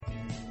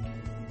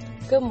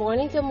Good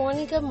morning, good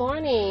morning, good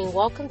morning.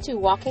 Welcome to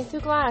Walking Through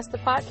Glass, the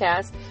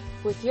podcast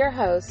with your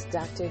host,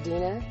 Dr.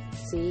 Dina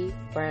C.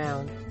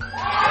 Brown.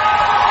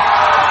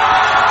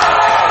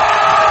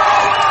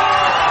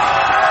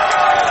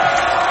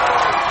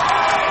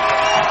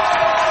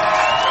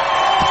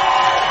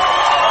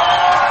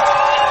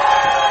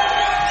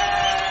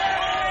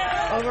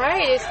 All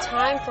right, it's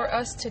time for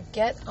us to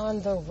get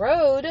on the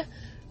road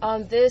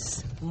on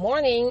this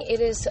morning.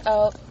 It is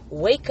a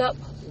Wake Up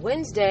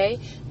Wednesday,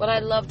 what I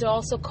love to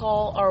also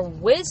call our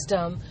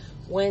Wisdom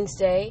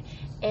Wednesday.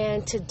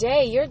 And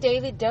today, your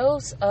daily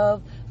dose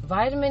of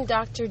vitamin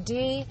Dr.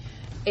 D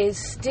is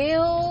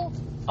still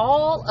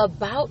all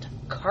about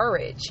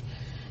courage.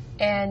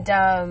 And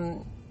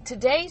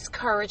today's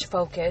courage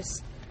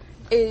focus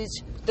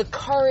is the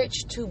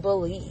courage to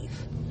believe.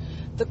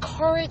 The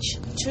courage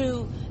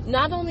to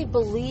not only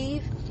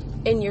believe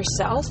in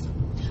yourself,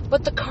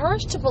 but the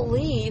courage to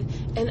believe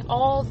in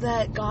all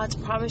that God's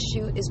promised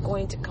you is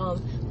going to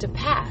come to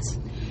pass.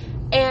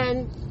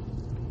 And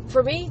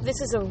for me, this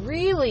is a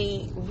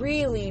really,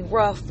 really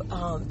rough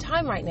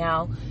time right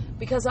now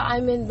because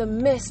I'm in the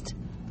midst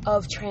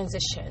of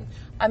transition.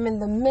 I'm in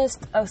the midst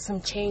of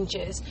some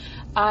changes.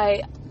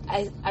 I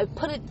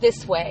put it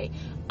this way.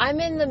 I'm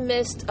in the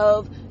midst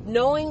of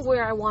knowing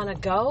where I want to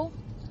go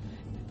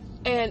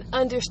and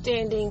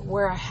understanding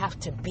where I have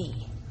to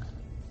be.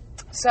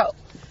 So,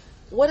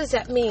 what does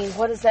that mean?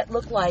 What does that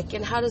look like?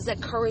 And how does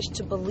that courage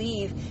to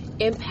believe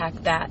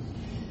impact that?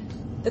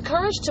 The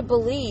courage to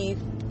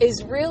believe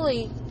is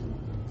really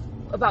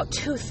about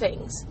two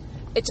things.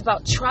 It's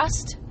about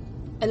trust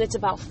and it's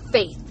about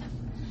faith.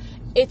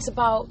 It's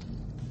about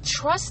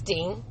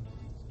trusting,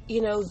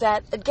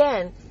 that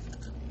again,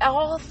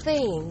 all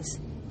things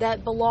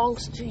that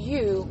belongs to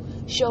you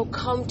shall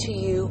come to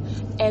you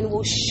and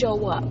will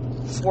show up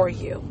for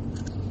you.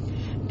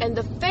 And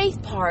the faith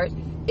part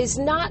is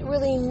not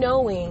really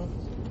knowing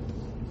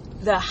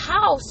the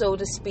how, so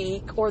to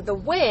speak, or the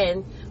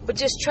when, but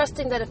just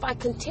trusting that if I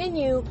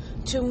continue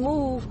to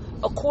move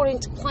according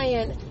to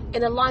plan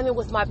in alignment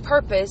with my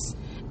purpose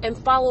and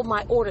follow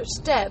my ordered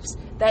steps,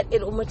 that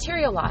it will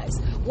materialize.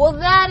 Well,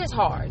 that is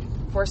hard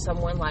for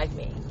someone like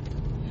me.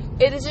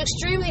 It is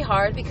extremely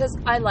hard because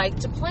I like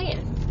to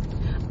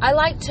plan. I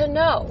like to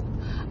know.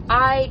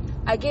 I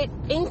get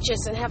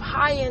anxious and have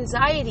high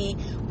anxiety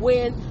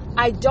when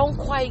I don't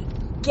quite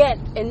get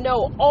and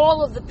know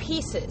all of the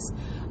pieces.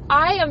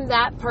 I am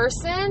that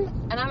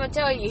person, and I'm going to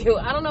tell you,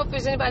 I don't know if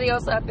there's anybody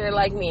else out there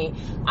like me.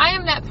 I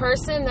am that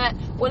person that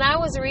when I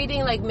was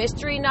reading like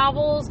mystery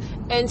novels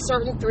and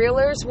certain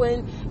thrillers,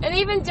 and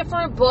even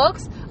different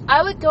books,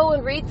 I would go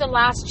and read the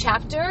last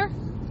chapter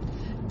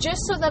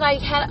just so that I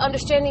had an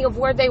understanding of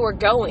where they were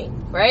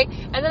going, right?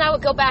 And then I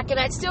would go back and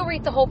I'd still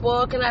read the whole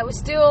book and I would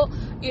still,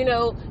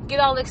 get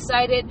all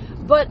excited.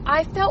 But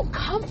I felt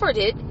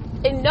comforted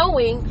in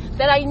knowing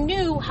that I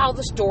knew how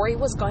the story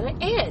was going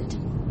to end.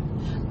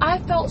 I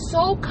felt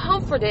so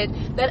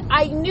comforted that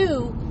I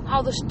knew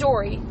how the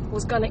story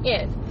was going to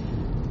end.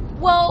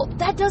 Well,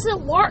 that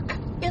doesn't work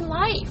in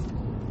life.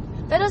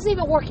 That doesn't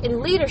even work in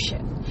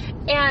leadership.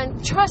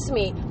 And trust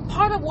me,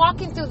 part of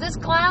walking through this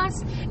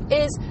class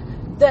is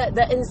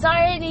the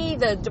anxiety,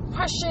 the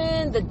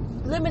depression, the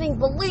limiting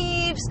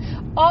beliefs,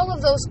 all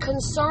of those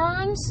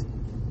concerns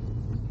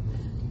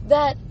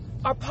that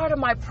are part of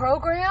my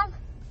program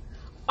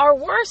are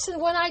worse than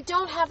when I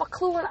don't have a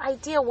clue or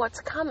idea what's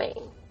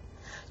coming.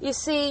 You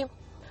see,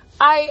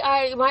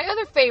 my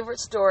other favorite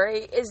story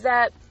is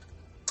that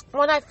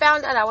when I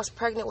found out I was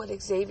pregnant with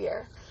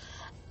Xavier,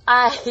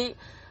 I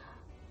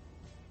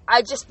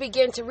just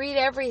began to read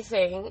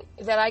everything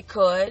that I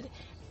could,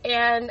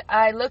 and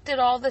I looked at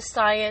all the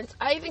science.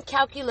 I even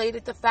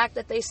calculated the fact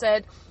that they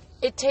said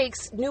it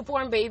takes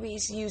newborn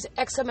babies use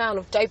X amount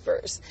of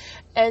diapers.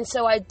 And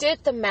so I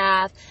did the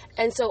math,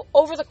 and so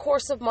over the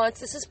course of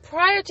months, this is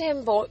prior to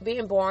him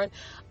being born,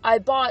 I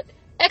bought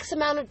X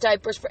amount of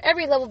diapers for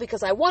every level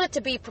because I wanted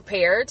to be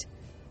prepared.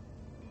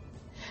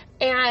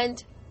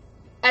 And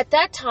at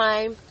that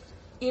time,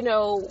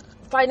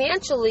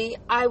 financially,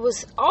 I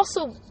was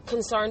also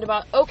concerned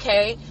about,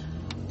 okay,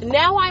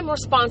 now I'm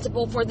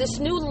responsible for this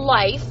new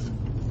life.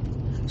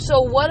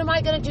 So what am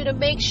I going to do to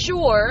make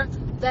sure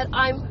that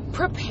I'm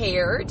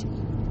prepared,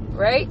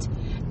 right?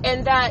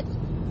 And that,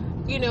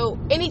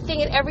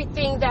 anything and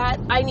everything that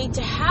I need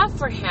to have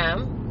for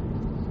him,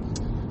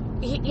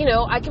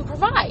 I can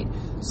provide.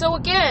 So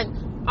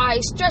again, I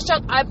stretched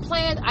out, I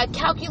planned, I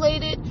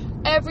calculated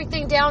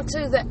everything down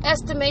to the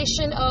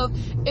estimation of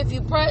if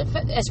you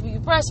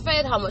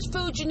breastfed, how much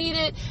food you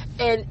needed,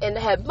 and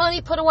had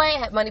money put away. I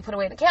had money put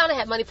away in an account. I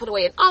had money put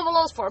away in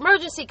envelopes for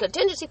emergency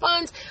contingency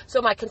funds.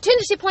 So my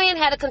contingency plan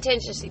had a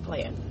contingency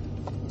plan.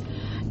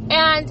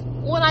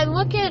 And when I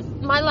look at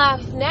my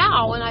life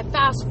now and I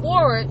fast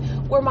forward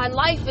where my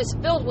life is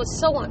filled with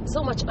so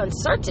much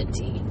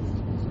uncertainty,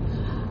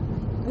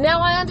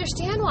 now I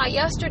understand why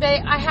yesterday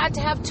I had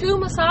to have 2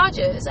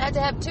 massages. I had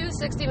to have 2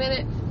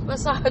 60-minute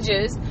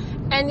massages,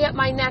 and yet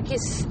my neck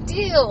is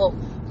still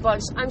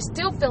bunch. I'm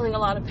still feeling a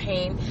lot of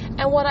pain.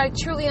 And what I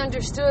truly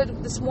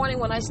understood this morning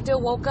when I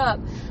still woke up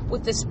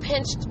with this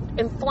pinched,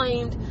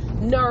 inflamed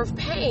nerve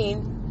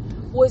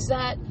pain was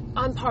that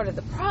I'm part of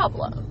the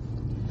problem.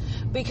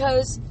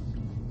 Because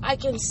I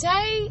can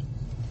say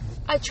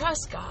I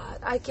trust God.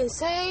 I can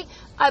say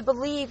I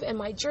believe in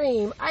my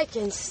dream. I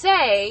can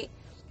say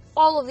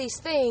all of these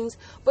things,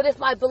 but if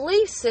my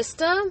belief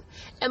system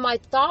and my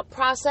thought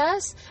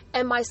process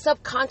and my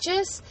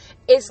subconscious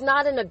is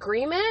not in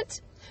agreement,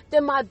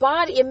 then my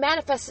body, it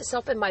manifests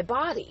itself in my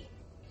body.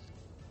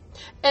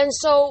 And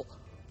so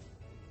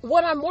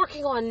what I'm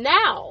working on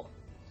now,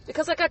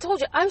 because like I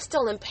told you, I'm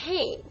still in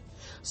pain.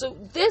 So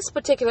this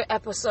particular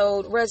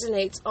episode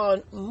resonates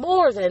on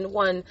more than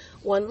one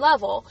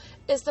level,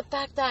 is the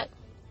fact that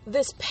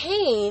this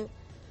pain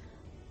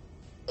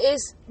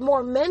is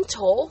more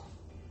mental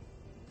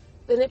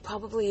than it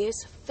probably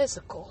is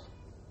physical.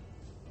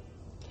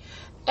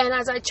 And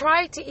as I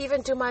tried to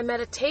even do my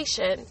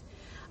meditation,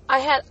 I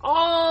had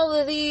all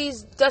of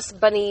these dust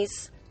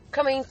bunnies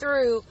coming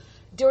through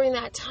during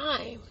that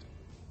time.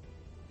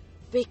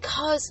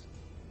 Because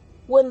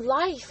when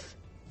life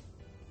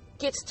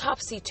gets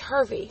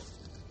topsy-turvy,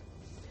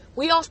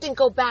 we often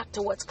go back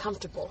to what's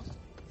comfortable.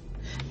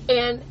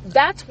 And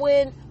that's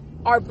when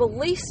our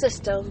belief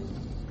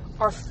system,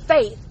 our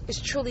faith, is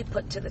truly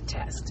put to the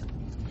test.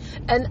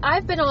 And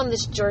I've been on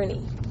this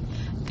journey,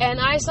 and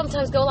I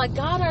sometimes go like,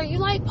 God, are you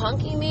like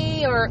punking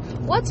me? Or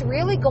what's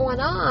really going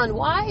on?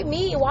 Why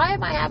me? Why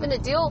am I having to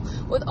deal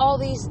with all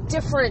these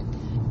different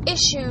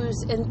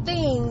issues and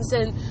things?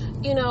 And,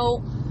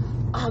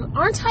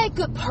 aren't I a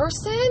good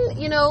person?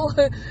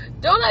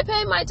 Don't I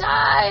pay my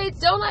tithes?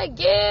 Don't I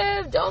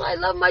give? Don't I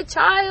love my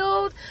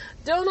child?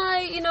 Don't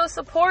I,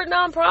 support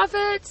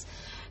nonprofits?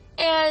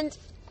 And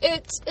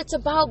it's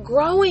about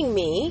growing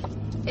me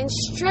and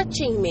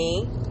stretching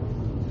me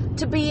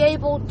to be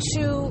able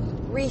to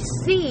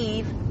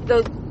receive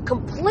the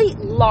complete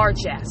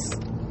largesse.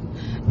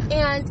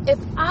 And if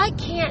I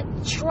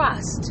can't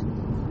trust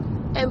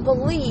and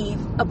believe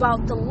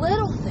about the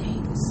little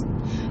things,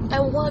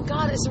 and what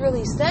God has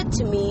really said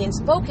to me and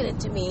spoken it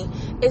to me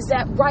is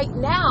that right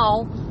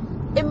now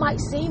it might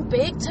seem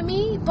big to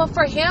me, but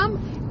for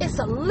Him it's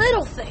a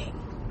little thing.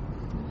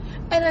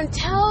 And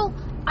until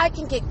I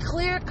can get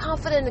clear,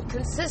 confident, and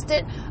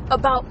consistent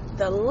about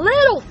the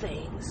little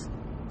things,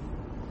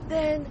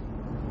 then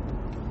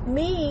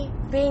me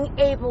being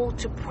able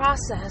to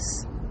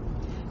process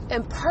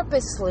and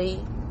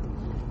purposely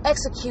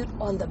execute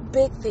on the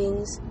big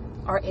things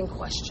are in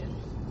question.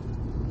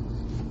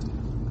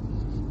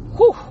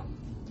 Whew!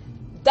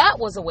 That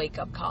was a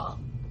wake-up call.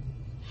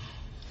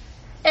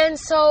 And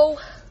so,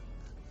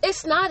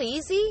 it's not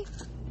easy.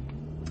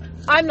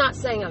 I'm not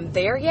saying I'm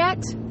there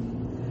yet.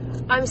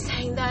 I'm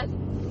saying that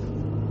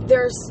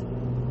there's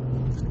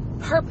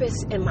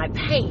purpose in my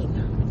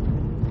pain.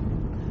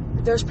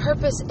 There's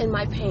purpose in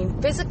my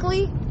pain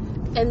physically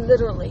and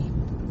literally.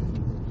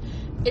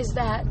 Is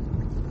that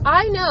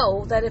I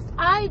know that if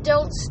I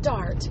don't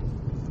start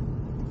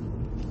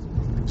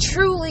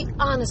truly,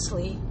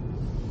 honestly,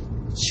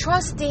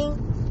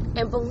 trusting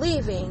and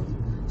believing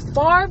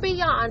far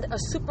beyond a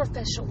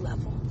superficial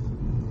level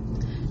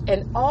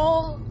and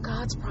all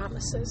God's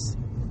promises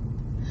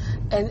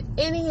and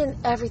any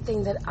and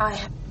everything that I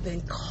have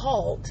been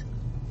called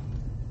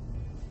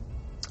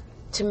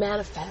to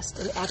manifest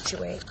and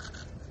actuate,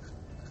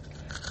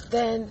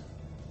 then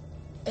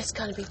it's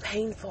going to be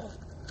painful.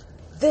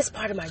 This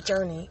part of my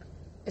journey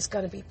is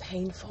going to be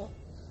painful.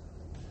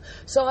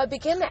 So I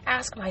began to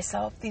ask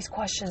myself these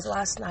questions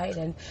last night,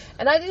 and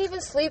I didn't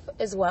even sleep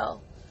as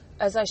well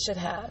as I should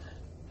have.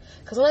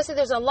 Because when I say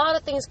there's a lot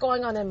of things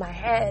going on in my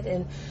head,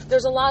 and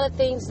there's a lot of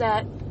things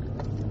that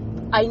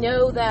I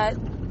know that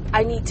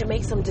I need to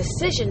make some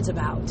decisions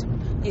about.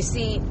 You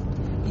see,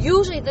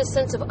 usually this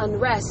sense of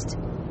unrest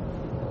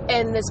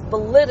and this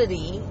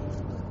validity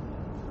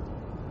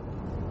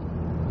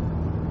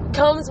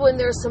comes when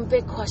there's some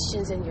big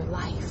questions in your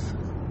life.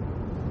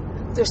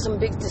 There's some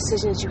big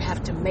decisions you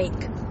have to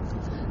make.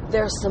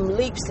 There's some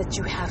leaps that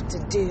you have to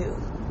do.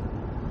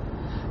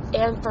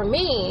 And for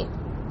me,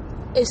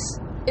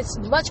 it's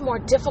much more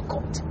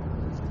difficult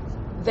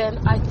than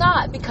I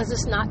thought, because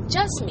it's not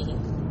just me.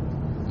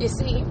 You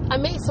see, I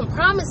made some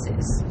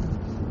promises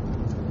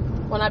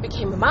when I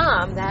became a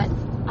mom that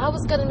I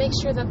was going to make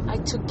sure that I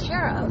took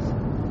care of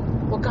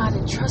what God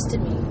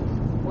entrusted me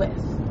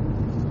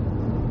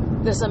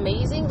with. This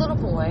amazing little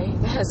boy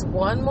that has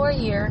one more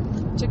year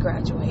to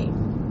graduate.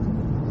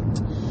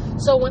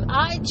 So when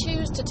I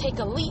choose to take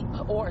a leap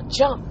or a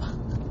jump,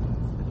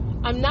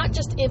 I'm not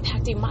just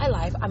impacting my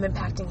life, I'm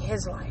impacting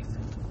his life.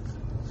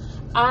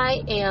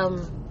 I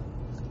am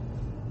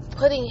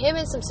putting him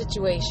in some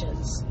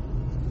situations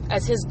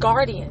as his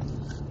guardian,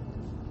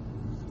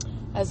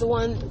 as the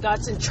one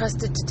God's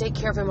entrusted to take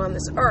care of him on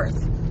this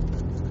earth.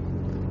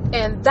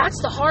 And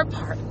that's the hard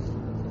part.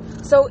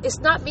 So it's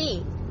not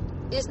me.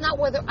 It's not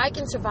whether I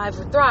can survive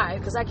or thrive,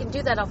 because I can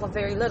do that off of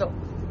very little.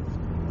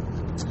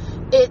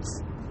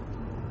 It's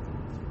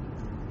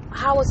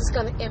how is this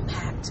going to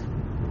impact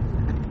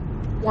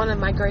one of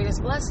my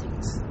greatest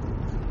blessings.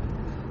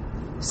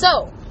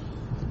 So,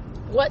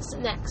 what's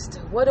next?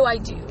 What do I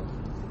do?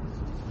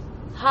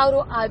 How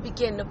do I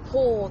begin to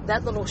pull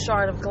that little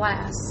shard of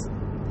glass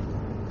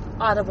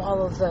out of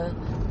all of the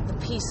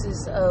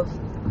pieces of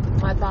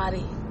my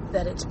body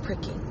that it's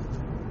pricking?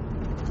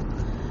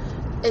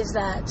 Is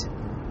that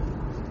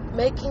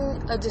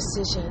making a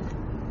decision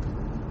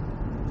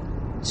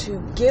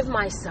to give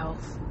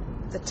myself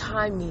the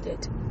time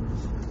needed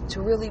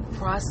to really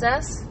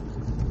process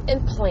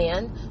and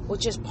plan,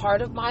 which is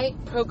part of my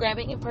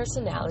programming and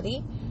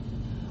personality,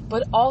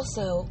 but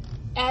also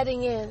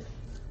adding in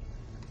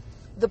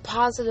the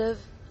positive,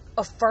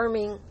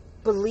 affirming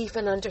belief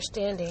and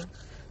understanding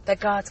that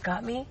God's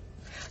got me,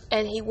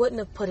 and He wouldn't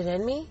have put it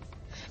in me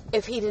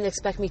if He didn't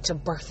expect me to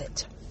birth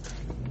it.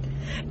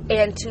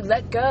 And to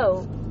let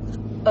go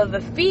of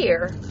the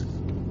fear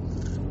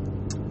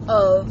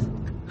of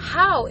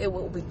how it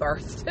will be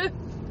birthed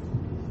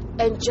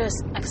and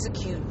just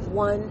execute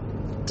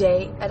one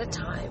day at a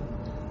time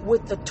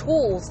with the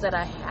tools that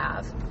I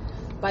have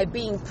by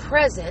being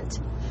present.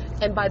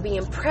 And by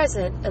being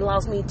present, it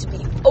allows me to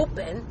be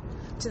open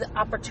to the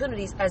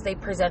opportunities as they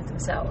present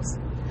themselves.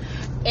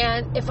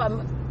 And if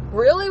I'm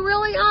really,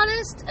 really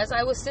honest, as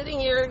I was sitting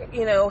here,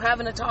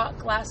 having a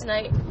talk last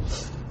night,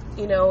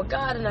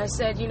 God, and I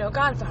said,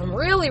 God, if I'm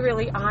really,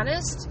 really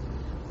honest,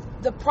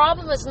 the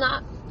problem is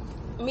not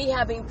me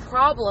having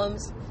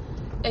problems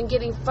and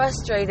getting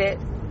frustrated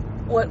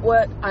with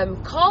what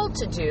I'm called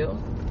to do.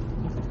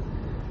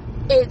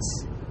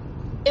 It's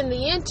in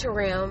the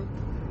interim,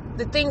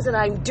 the things that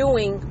I'm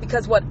doing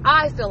because what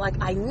I feel like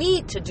I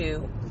need to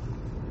do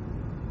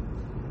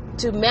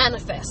to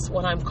manifest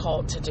what I'm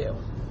called to do.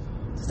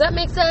 Does that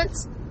make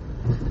sense?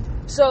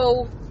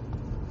 So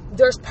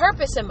there's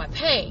purpose in my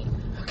pain,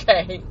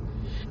 okay?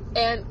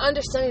 And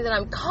understanding that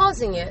I'm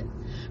causing it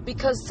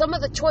because some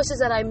of the choices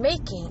that I'm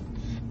making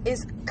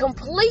is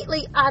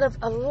completely out of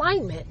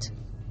alignment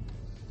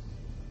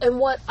in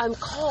what I'm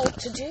called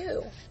to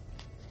do.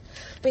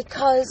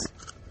 Because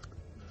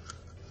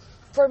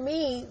for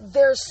me,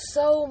 there's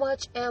so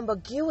much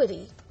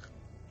ambiguity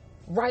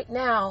right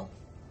now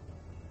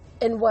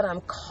in what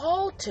I'm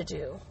called to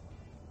do,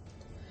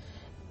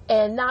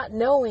 and not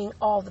knowing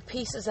all the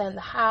pieces and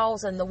the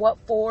hows and the what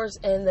fors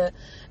and the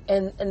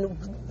and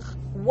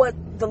what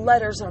the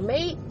letters are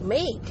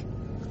make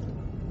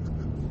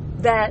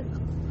that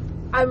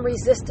I'm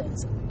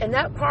resistance. And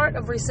that part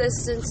of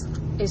resistance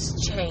is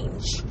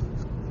change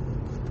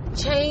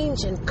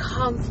and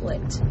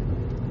conflict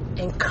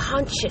and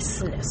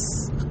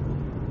consciousness.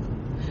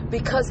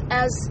 Because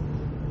as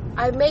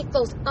I make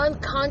those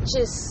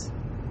unconscious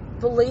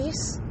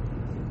beliefs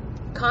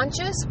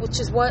conscious, which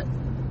is what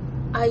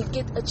I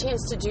get a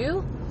chance to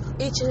do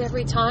each and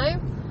every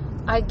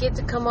time I get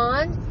to come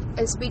on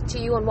and speak to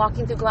you on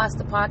Walking Through Glass,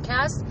 the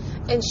podcast,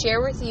 and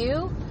share with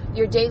you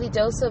your daily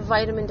dose of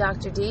vitamin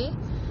Dr. D.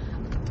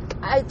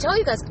 I tell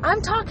you guys,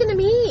 I'm talking to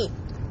me.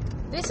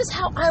 This is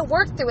how I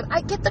work through it.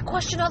 I get the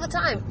question all the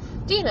time.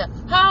 Dina,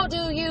 how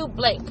do you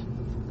blank?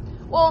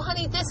 Well,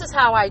 honey, this is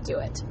how I do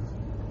it.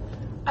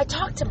 I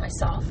talk to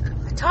myself.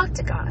 I talk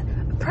to God.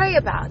 I pray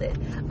about it.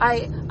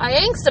 I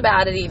angst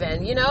about it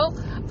even,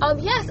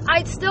 Yes,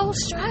 I still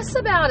stress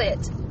about it.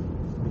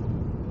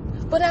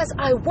 But as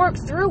I work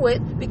through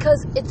it,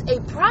 because it's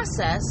a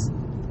process,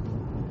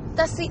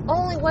 that's the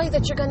only way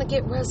that you're going to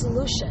get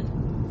resolution.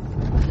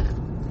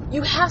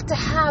 You have to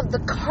have the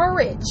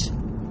courage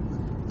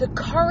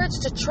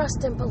to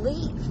trust and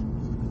believe.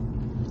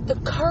 The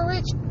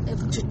courage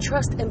to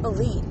trust and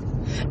believe.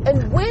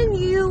 And when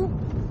you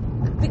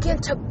begin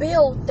to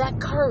build that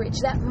courage,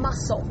 that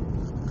muscle,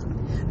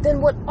 then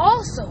what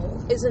also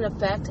is in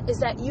effect is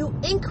that you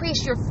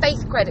increase your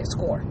faith credit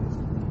score.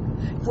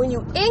 When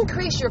you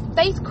increase your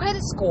faith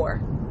credit score,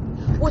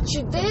 what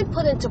you then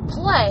put into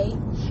play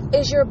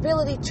is your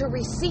ability to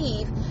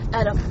receive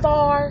at a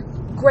far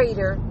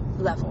greater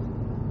level.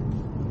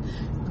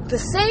 The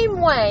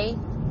same way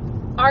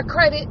our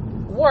credit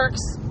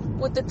works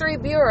with the 3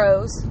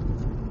 bureaus,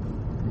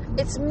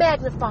 it's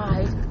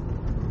magnified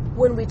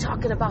when we're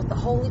talking about the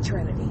Holy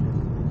Trinity.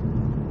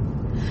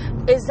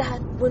 Is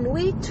that when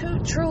we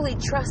truly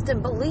trust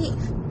and believe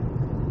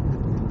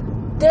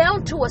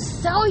down to a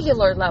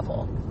cellular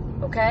level,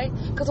 okay?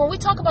 Because when we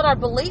talk about our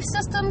belief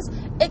systems,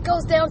 it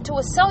goes down to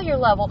a cellular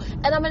level.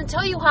 And I'm going to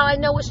tell you how I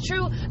know it's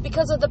true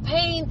because of the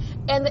pain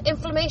and the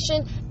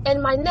inflammation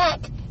in my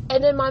neck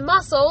and in my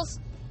muscles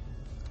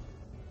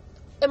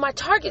in my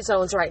target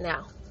zones right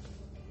now.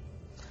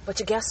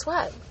 But guess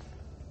what?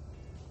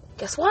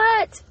 Guess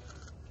what?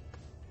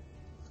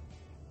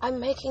 I'm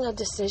making a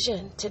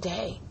decision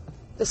today,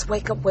 this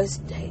Wake Up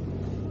Wednesday,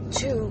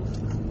 to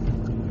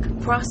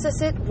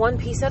process it one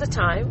piece at a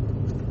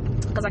time,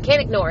 because I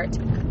can't ignore it,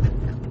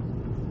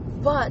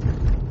 but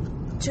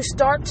to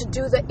start to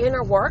do the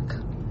inner work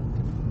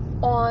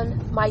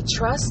on my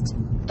trust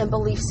and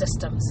belief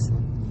systems.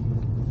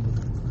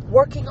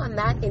 Working on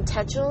that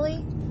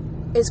intentionally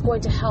is going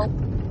to help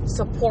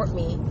support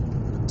me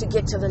to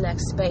get to the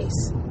next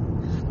space.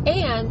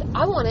 And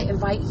I want to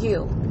invite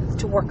you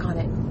to work on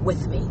it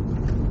with me.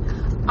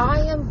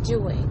 I am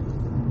doing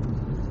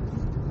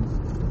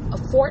a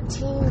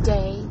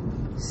 14-day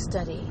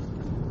study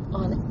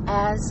on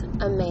As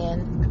a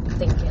Man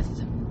Thinketh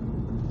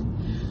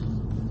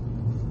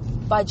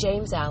by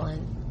James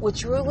Allen,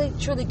 which really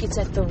truly gets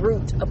at the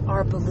root of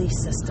our belief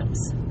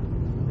systems,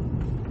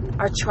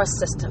 our trust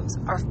systems,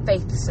 our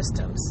faith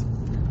systems,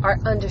 our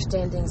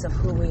understandings of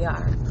who we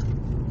are.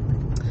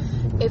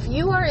 If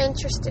you are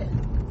interested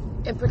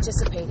in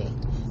participating,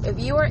 if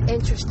you are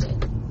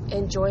interested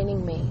in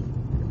joining me,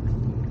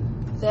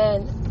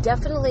 then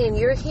definitely, and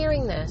you're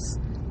hearing this,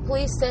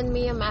 please send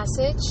me a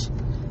message.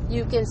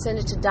 You can send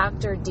it to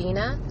Dr.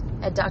 Dina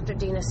at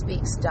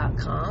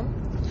drdinaspeaks.com.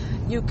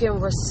 You can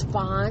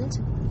respond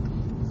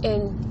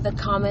in the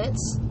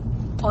comments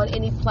on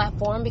any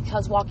platform,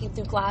 because Walking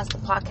Through Glass, the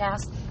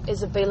podcast,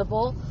 is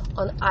available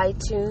on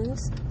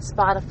iTunes,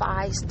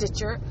 Spotify,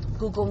 Stitcher,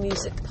 Google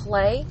Music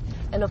Play,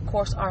 and of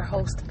course our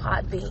host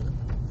Podbean.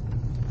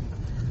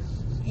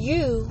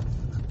 You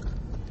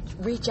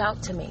reach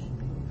out to me.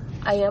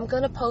 I am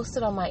going to post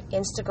it on my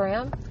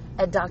Instagram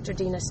at Dr.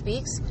 Dina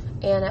Speaks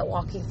and at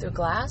Walking Through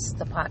Glass,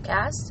 the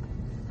podcast,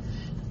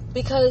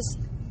 because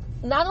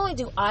not only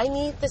do I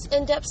need this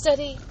in-depth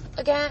study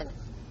again,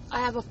 I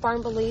have a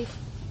firm belief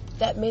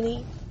that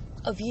many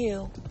of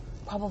you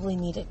probably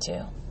need it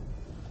too.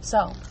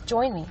 So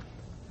join me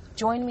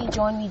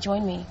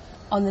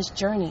on this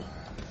journey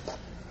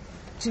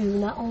to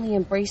not only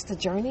embrace the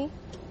journey,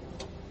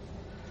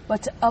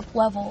 but to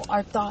up-level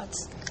our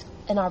thoughts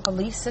and our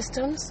belief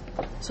systems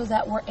so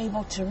that we're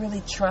able to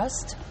really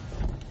trust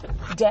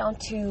down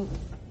to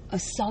a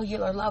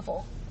cellular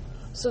level,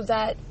 so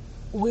that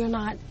we're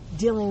not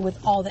dealing with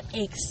all the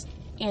aches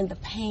and the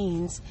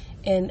pains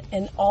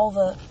and all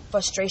the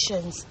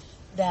frustrations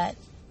that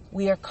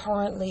we are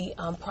currently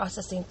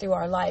processing through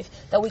our life,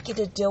 that we get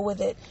to deal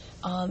with it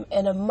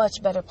in a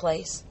much better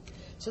place,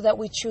 so that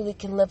we truly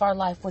can live our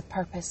life with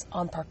purpose,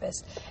 on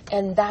purpose.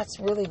 And that's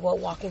really what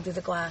Walking Through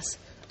the Glass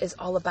is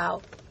all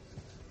about.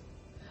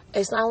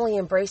 It's not only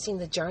embracing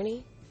the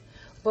journey,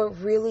 but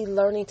really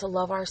learning to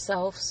love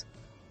ourselves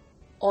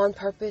on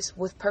purpose,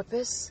 with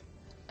purpose,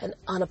 and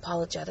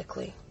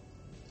unapologetically.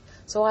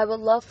 So I would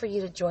love for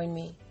you to join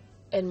me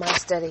in my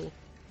study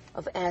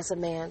of As a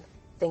Man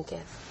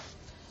Thinketh.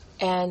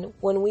 And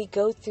when we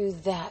go through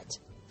that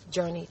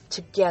journey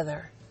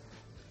together,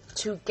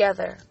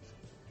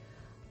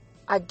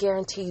 I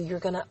guarantee you're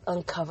going to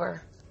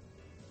uncover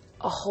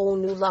a whole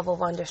new level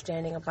of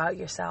understanding about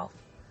yourself.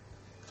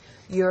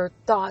 Your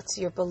thoughts,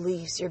 your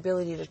beliefs, your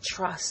ability to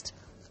trust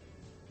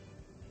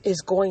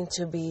is going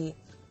to be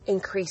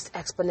increased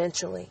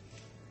exponentially,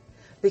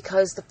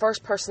 because the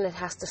first person it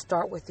has to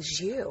start with is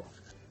you.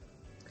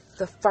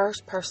 The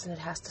first person it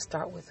has to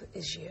start with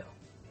is you.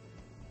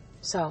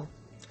 So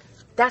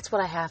that's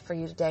what I have for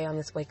you today on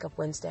this Wake Up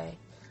Wednesday.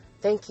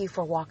 Thank you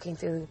for walking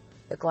through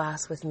the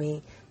glass with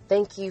me.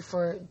 Thank you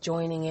for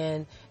joining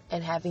in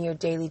and having your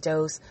daily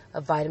dose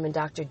of vitamin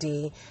Dr.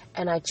 D.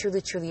 And I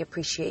truly, truly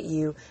appreciate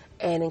you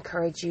and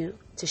encourage you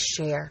to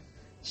share.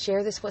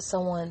 Share this with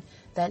someone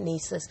that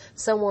needs this.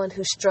 Someone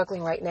who's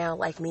struggling right now,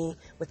 like me,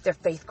 with their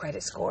faith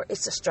credit score.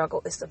 It's a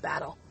struggle. It's a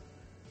battle.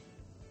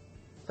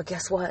 But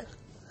guess what?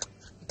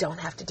 You don't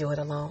have to do it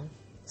alone.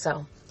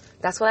 So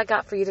that's what I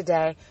got for you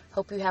today.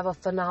 Hope you have a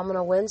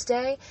phenomenal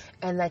Wednesday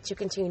and that you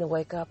continue to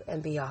wake up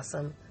and be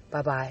awesome.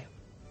 Bye-bye.